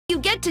You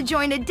get to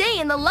join a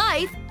day in the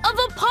life of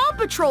a Paw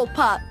Patrol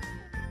pup.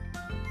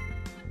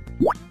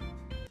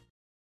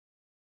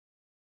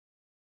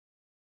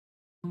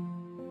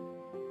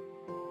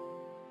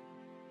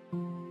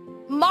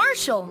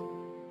 Marshall,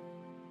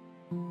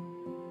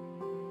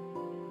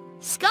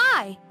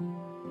 Skye,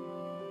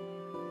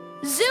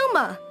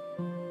 Zuma,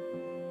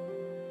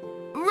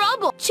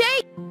 Rubble,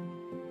 Chase.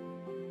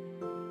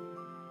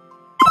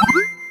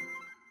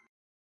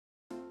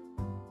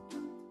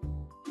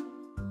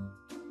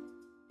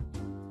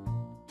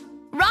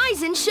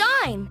 Rise and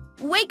shine.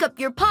 Wake up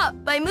your pup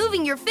by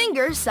moving your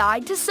fingers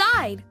side to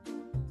side.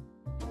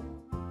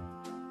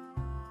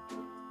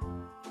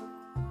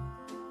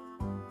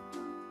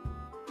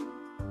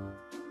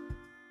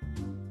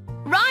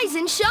 Rise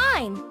and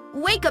shine.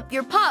 Wake up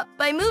your pup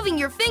by moving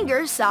your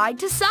fingers side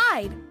to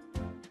side.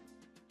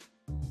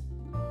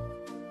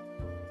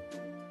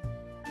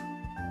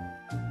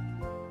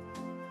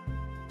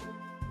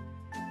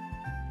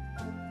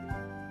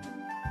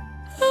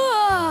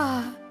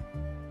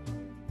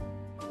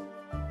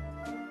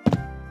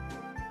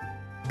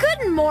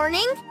 Good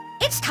morning.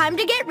 It's time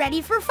to get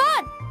ready for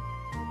fun.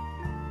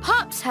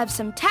 Pups have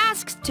some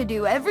tasks to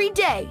do every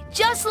day,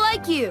 just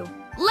like you.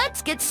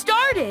 Let's get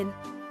started.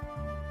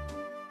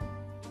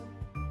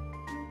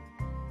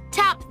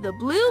 Tap the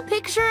blue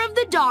picture of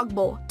the dog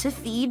bowl to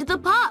feed the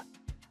pup.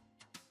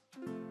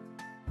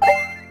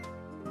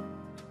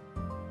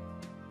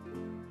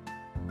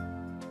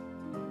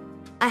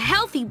 A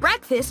healthy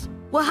breakfast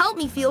will help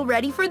me feel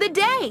ready for the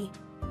day.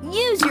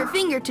 Use your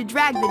finger to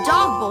drag the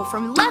dog bowl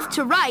from left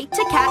to right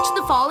to catch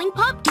the falling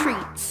pup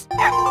treats.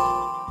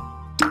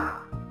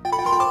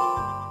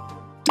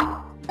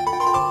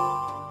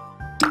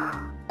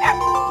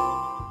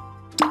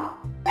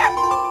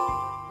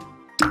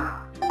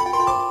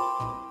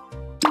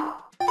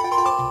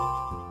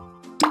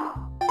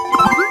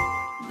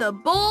 The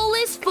bowl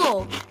is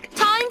full.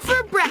 Time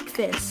for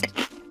breakfast.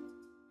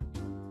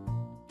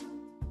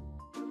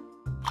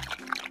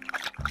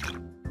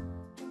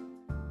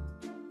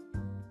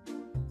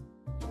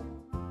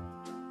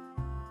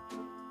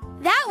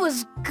 That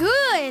was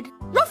good.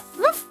 Ruff,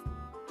 ruff.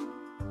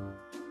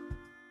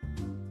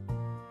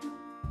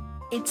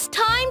 It's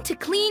time to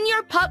clean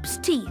your pup's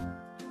teeth.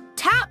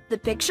 Tap the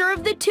picture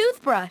of the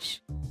toothbrush.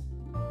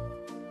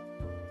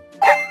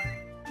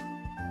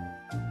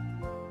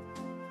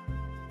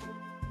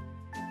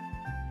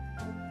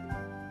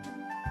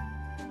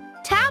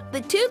 Tap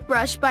the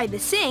toothbrush by the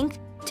sink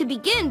to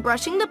begin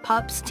brushing the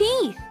pup's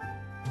teeth.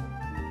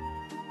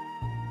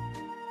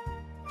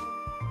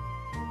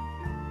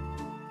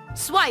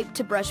 Swipe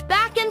to brush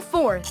back and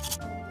forth.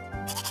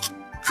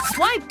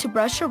 Swipe to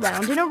brush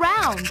around and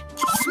around.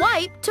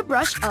 Swipe to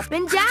brush up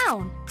and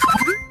down.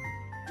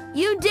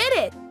 You did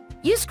it!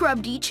 You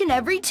scrubbed each and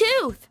every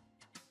tooth.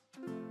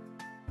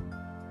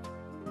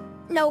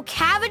 No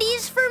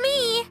cavities for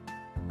me.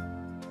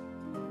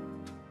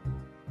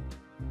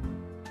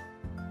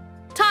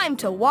 Time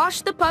to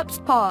wash the pup's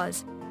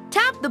paws.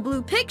 Tap the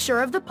blue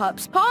picture of the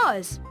pup's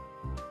paws.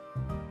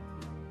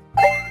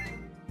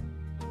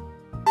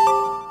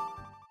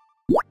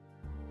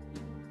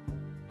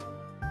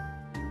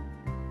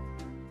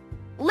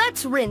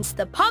 Let's rinse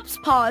the pup's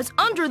paws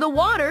under the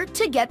water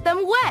to get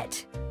them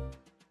wet.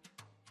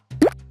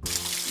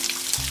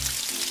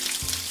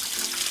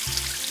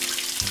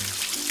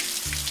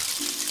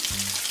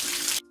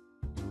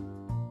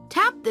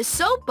 Tap the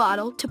soap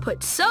bottle to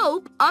put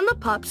soap on the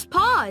pup's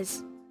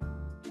paws.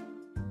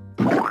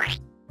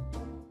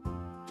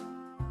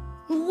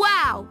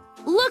 Wow!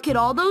 Look at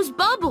all those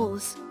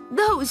bubbles!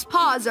 Those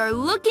paws are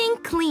looking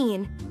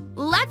clean.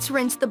 Let's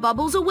rinse the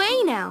bubbles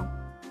away now.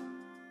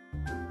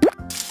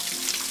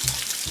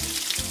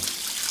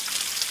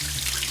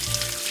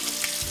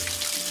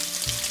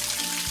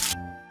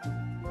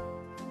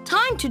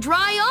 Time to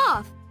dry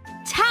off.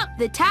 Tap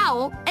the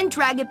towel and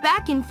drag it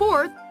back and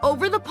forth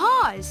over the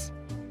paws.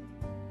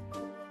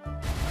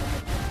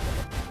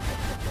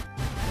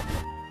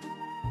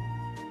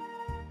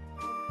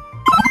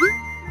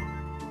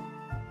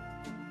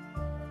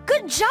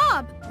 Good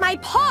job! My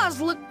paws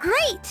look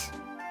great!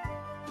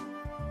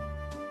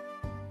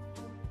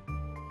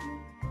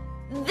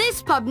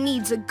 This pup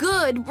needs a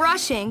good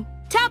brushing.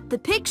 Tap the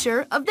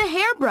picture of the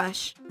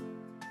hairbrush.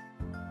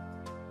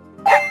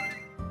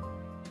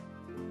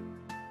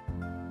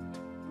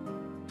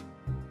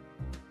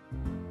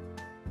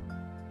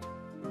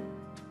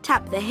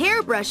 Tap the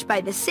hairbrush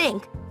by the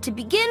sink to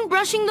begin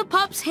brushing the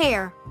pup's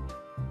hair.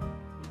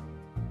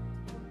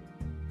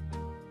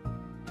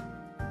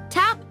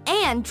 Tap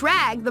and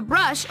drag the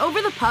brush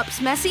over the pup's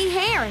messy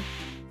hair.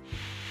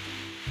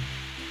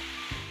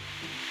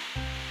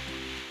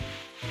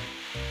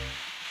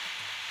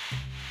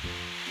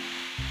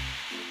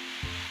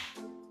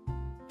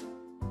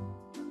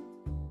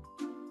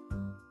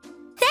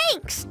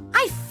 Thanks!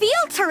 I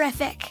feel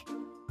terrific!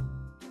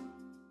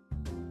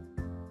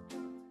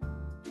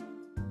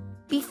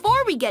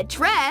 Before we get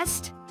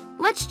dressed,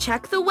 let's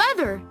check the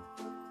weather.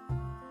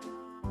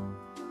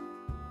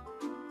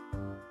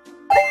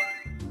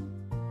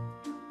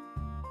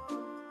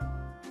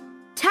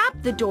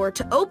 the door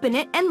to open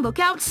it and look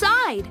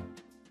outside.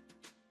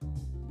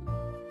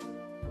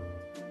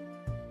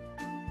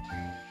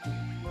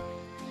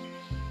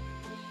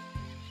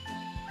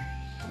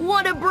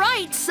 What a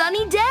bright,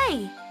 sunny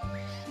day!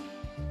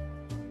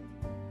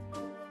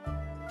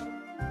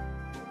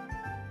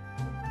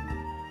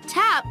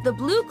 Tap the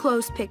blue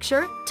clothes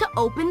picture to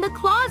open the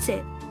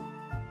closet.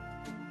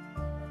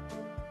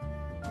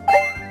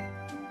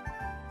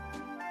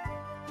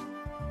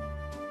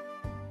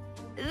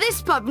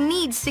 This pup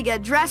needs to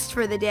get dressed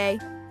for the day.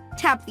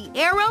 Tap the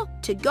arrow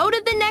to go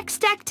to the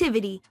next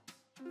activity.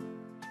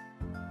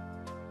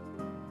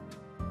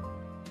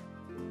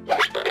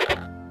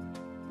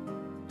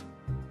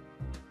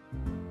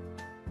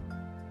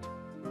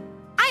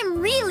 I'm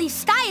really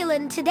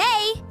styling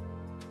today.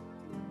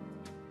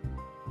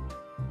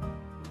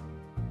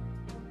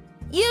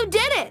 You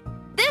did it!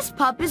 This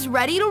pup is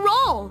ready to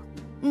roll.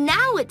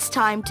 Now it's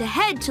time to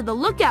head to the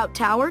lookout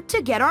tower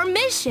to get our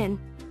mission.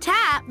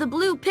 Tap the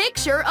blue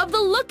picture of the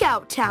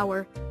lookout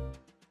tower.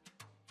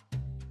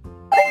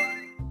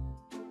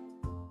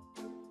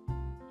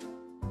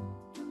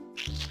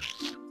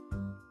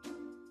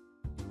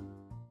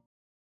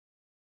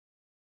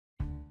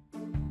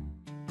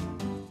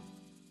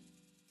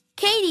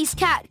 Katie's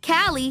cat,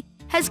 Callie,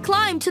 has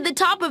climbed to the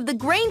top of the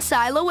grain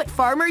silo at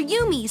Farmer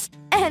Yumi's,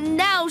 and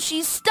now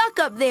she's stuck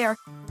up there.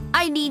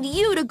 I need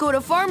you to go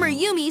to Farmer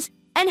Yumi's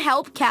and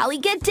help Callie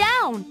get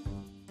down.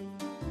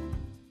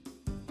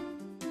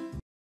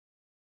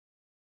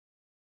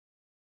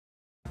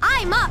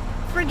 I'm up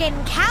for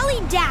getting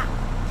Callie down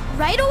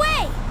right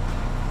away.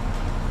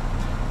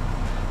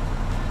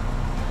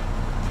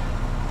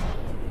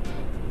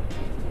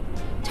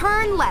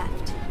 Turn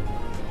left.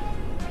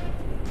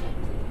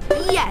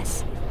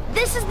 Yes,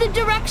 this is the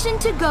direction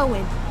to go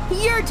in.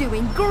 You're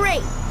doing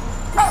great.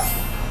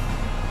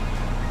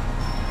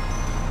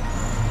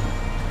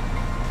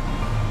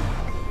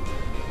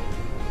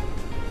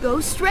 Go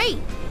straight.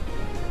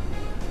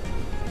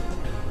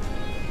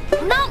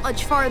 Not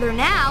much farther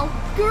now.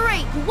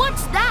 Great,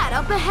 what's that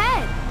up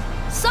ahead?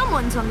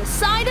 Someone's on the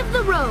side of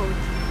the road.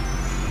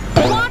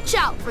 Watch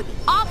out for the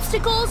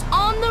obstacles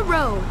on the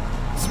road.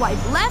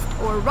 Swipe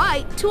left or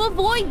right to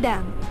avoid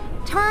them.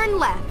 Turn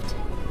left.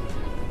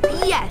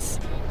 Yes,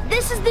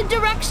 this is the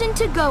direction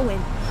to go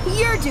in.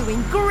 You're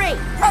doing great.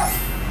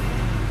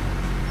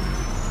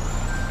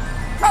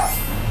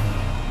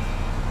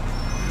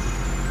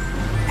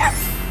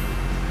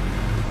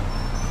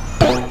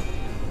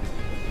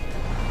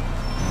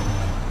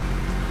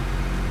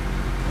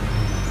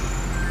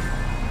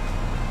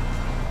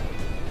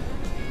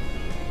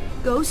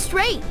 Go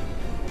straight.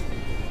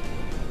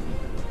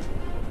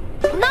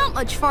 Not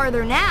much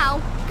farther now.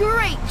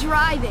 Great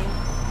driving.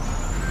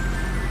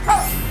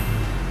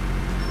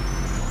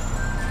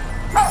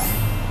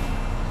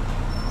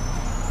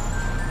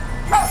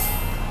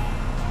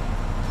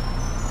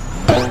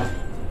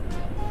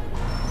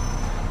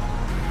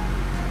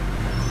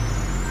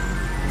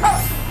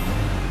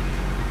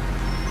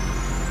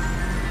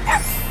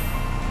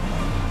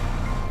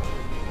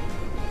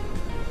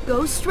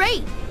 Go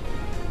straight.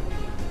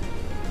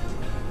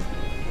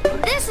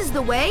 This is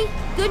the way.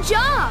 Good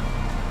job.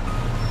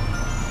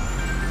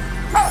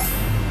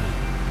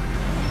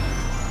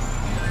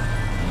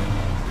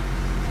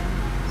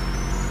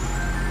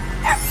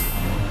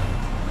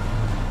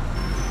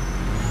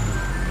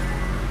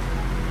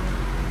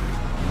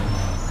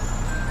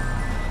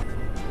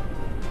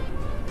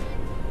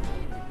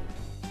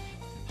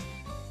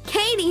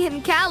 Katie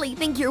and Callie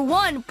think you're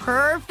one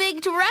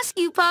perfect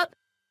rescue pup.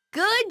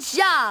 Good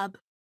job.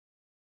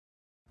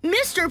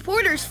 Mr.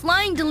 Porter's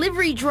flying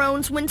delivery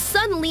drones went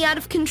suddenly out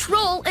of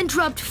control and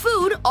dropped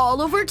food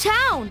all over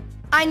town.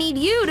 I need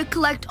you to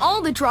collect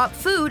all the dropped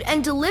food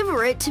and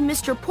deliver it to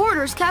Mr.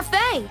 Porter's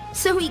cafe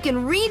so he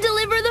can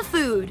re-deliver the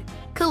food.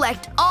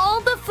 Collect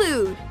all the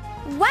food.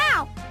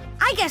 Wow,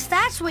 I guess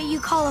that's what you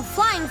call a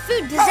flying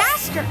food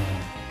disaster.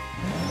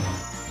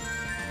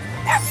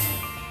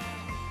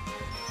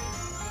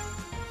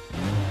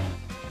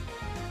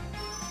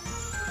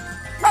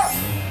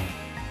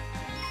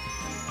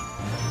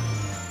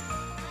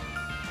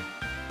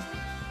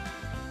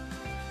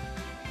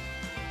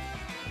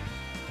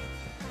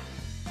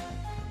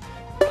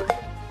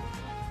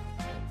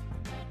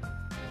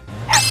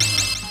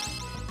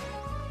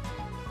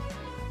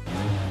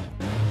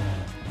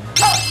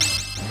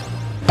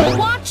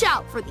 Watch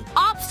out for the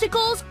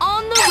obstacles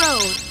on the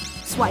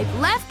road. Swipe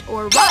left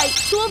or right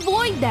to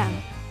avoid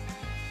them.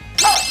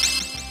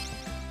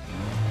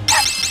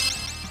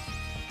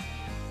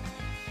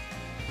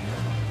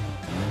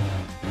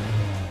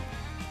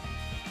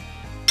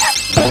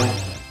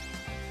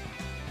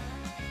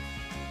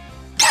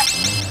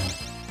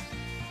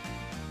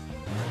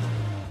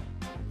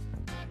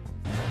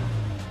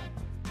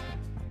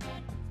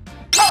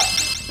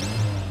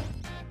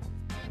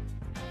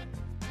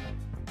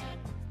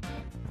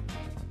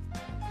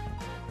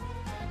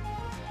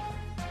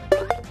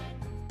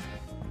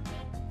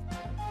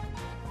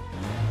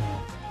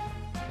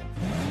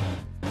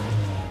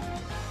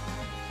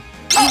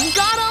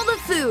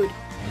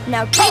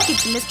 Now take it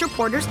to Mr.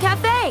 Porter's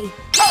cafe.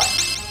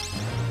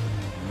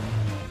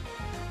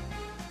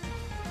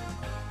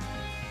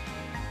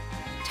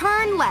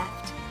 Turn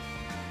left.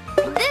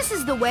 This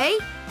is the way.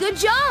 Good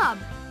job.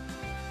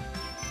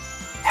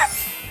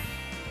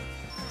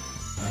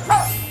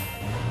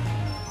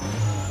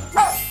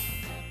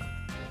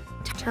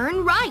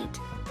 Turn right.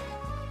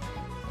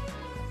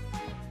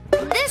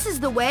 This is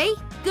the way.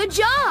 Good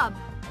job.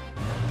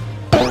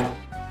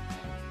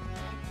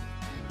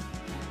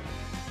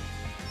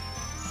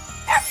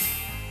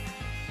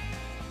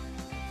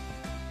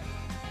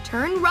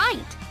 Turn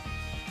right.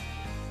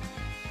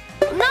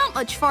 Not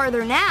much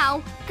farther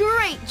now.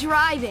 Great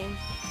driving.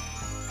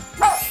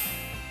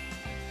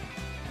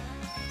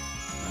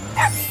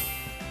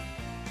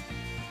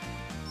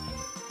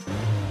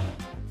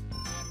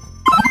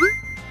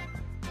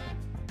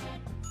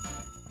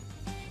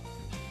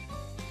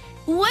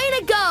 Way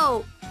to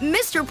go!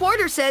 Mr.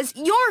 Porter says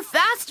you're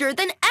faster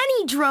than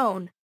any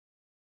drone.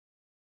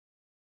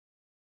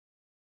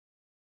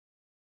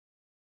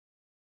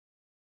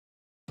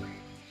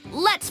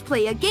 Let's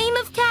play a game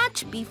of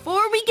catch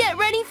before we get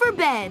ready for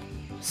bed.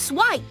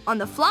 Swipe on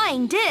the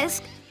flying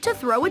disc to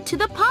throw it to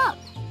the pup.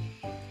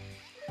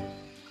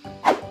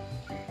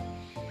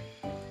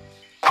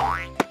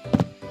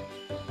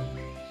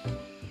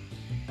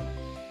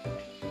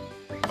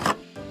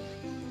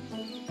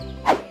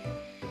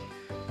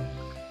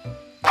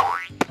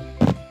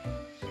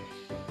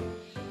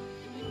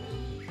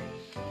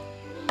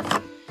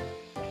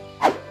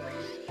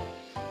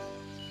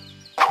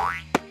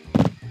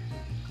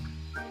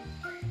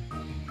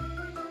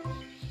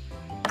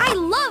 I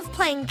love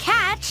playing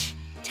catch.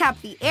 Tap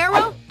the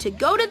arrow to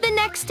go to the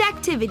next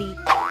activity.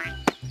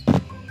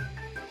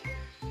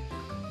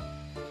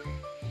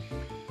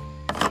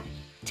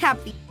 Tap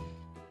the...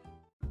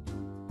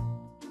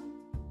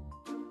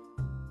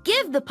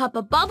 Give the pup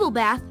a bubble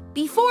bath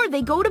before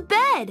they go to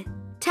bed.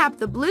 Tap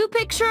the blue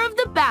picture of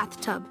the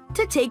bathtub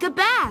to take a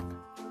bath.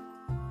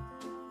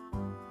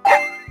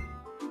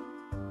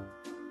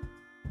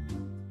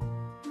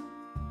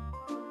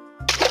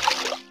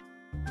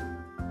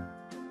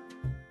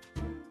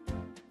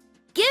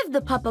 Give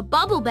the pup a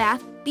bubble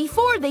bath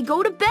before they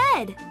go to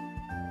bed.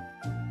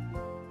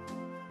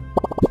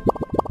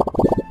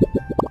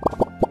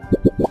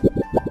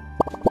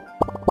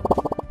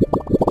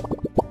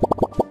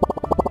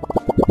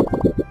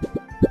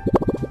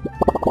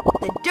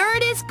 The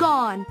dirt is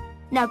gone.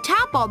 Now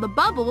tap all the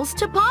bubbles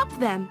to pop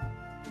them.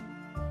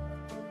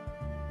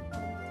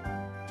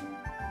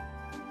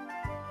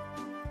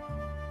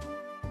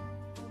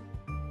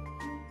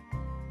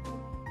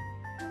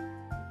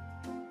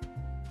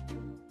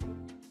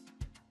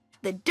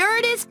 The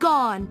dirt is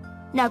gone.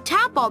 Now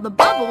tap all the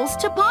bubbles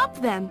to pop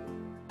them.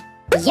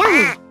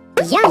 Yum!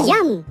 Yum,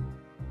 yum!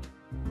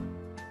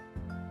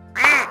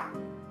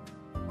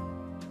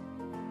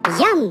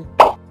 Yum!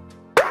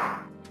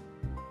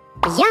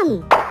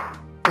 Yum!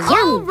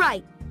 All Yum!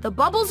 right, the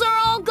bubbles are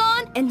all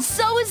gone and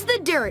so is the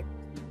dirt.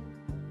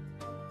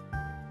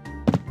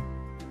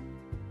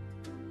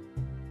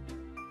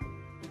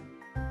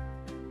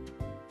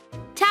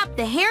 Tap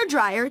the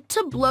hairdryer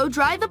to blow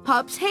dry the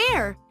pup's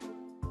hair.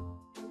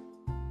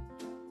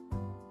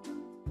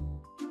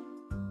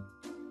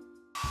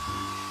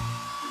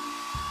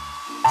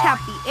 Tap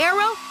the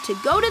arrow to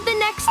go to the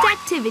next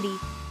activity.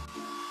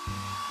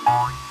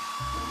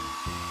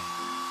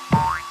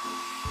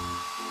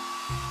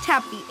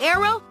 Tap the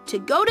arrow to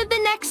go to the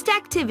next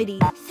activity.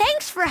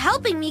 Thanks for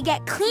helping me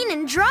get clean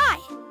and dry.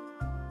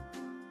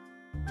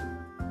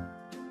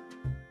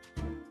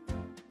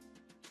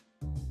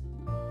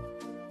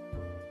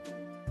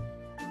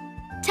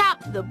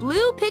 Tap the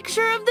blue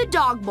picture of the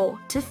dog bowl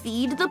to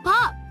feed the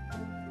pup.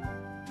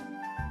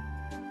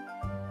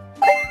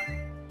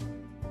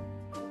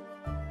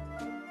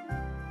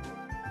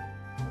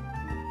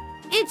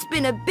 It's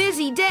been a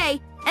busy day,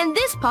 and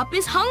this pup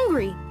is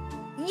hungry.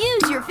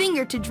 Use your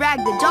finger to drag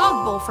the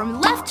dog bowl from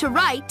left to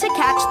right to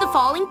catch the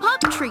falling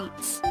pup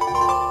treats.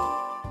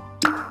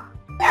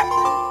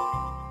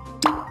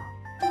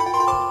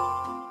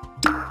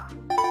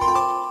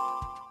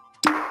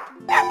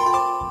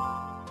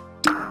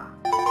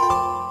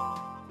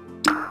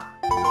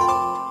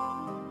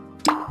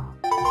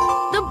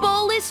 The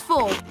bowl is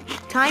full.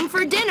 Time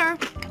for dinner.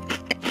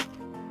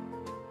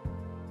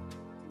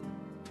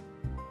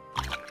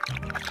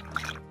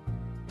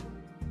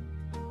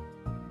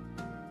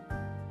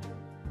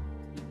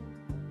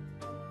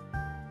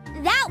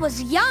 That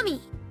was yummy.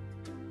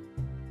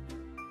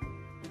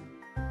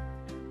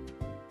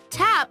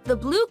 Tap the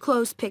blue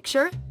clothes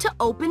picture to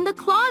open the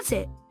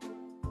closet.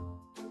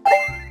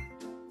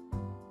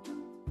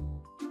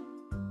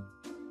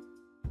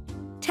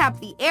 Tap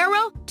the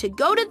arrow to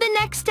go to the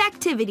next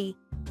activity.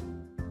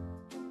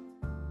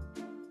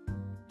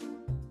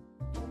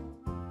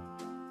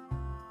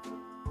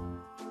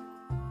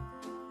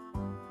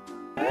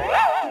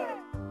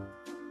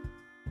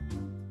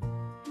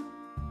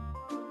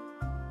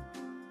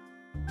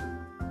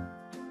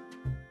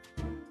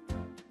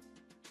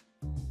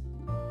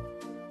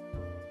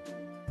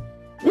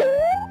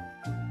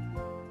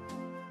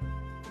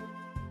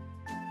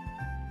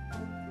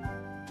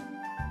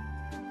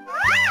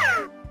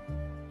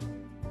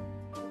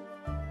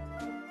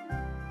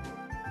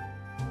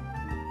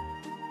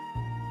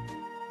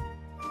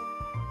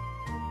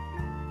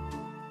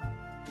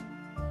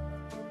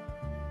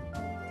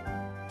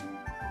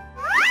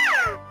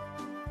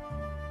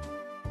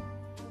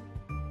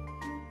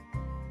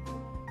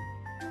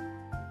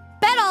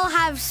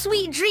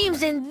 sweet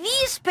dreams in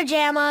these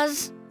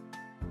pajamas.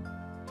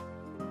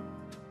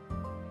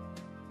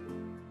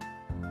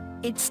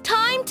 It's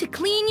time to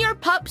clean your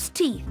pup's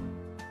teeth.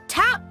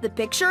 Tap the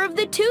picture of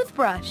the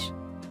toothbrush.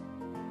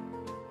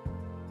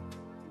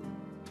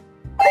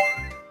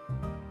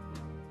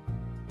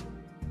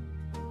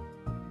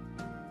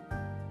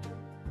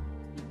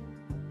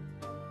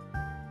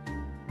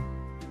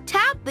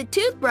 Tap the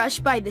toothbrush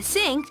by the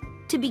sink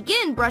to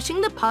begin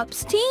brushing the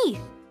pup's teeth.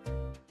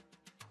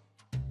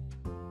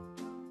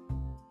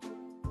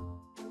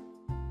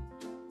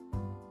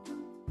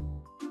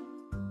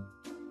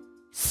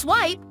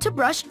 Swipe to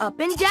brush up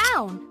and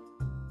down.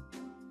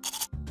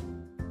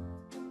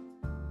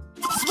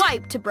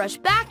 Swipe to brush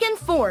back and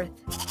forth.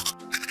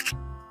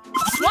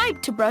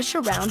 Swipe to brush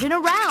around and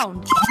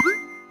around.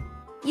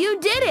 You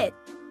did it!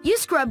 You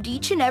scrubbed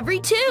each and every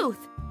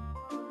tooth.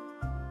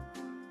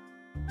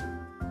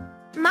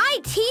 My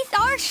teeth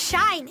are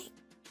shining.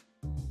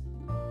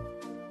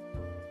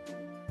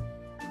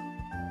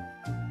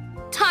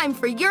 Time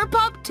for your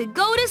pup to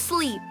go to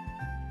sleep.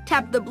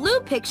 Tap the blue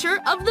picture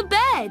of the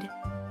bed.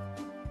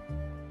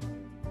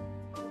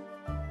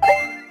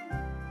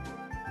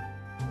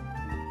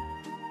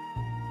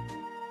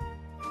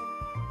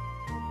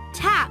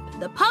 Tap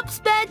the pup's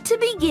bed to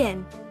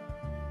begin.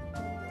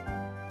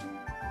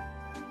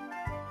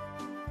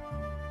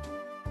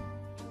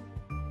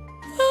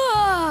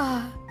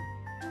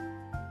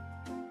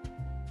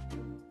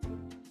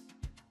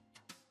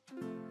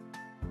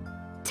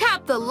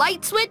 Tap the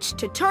light switch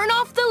to turn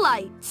off the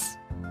lights.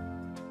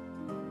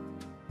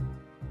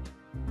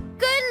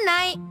 Good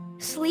night.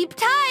 Sleep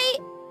tight.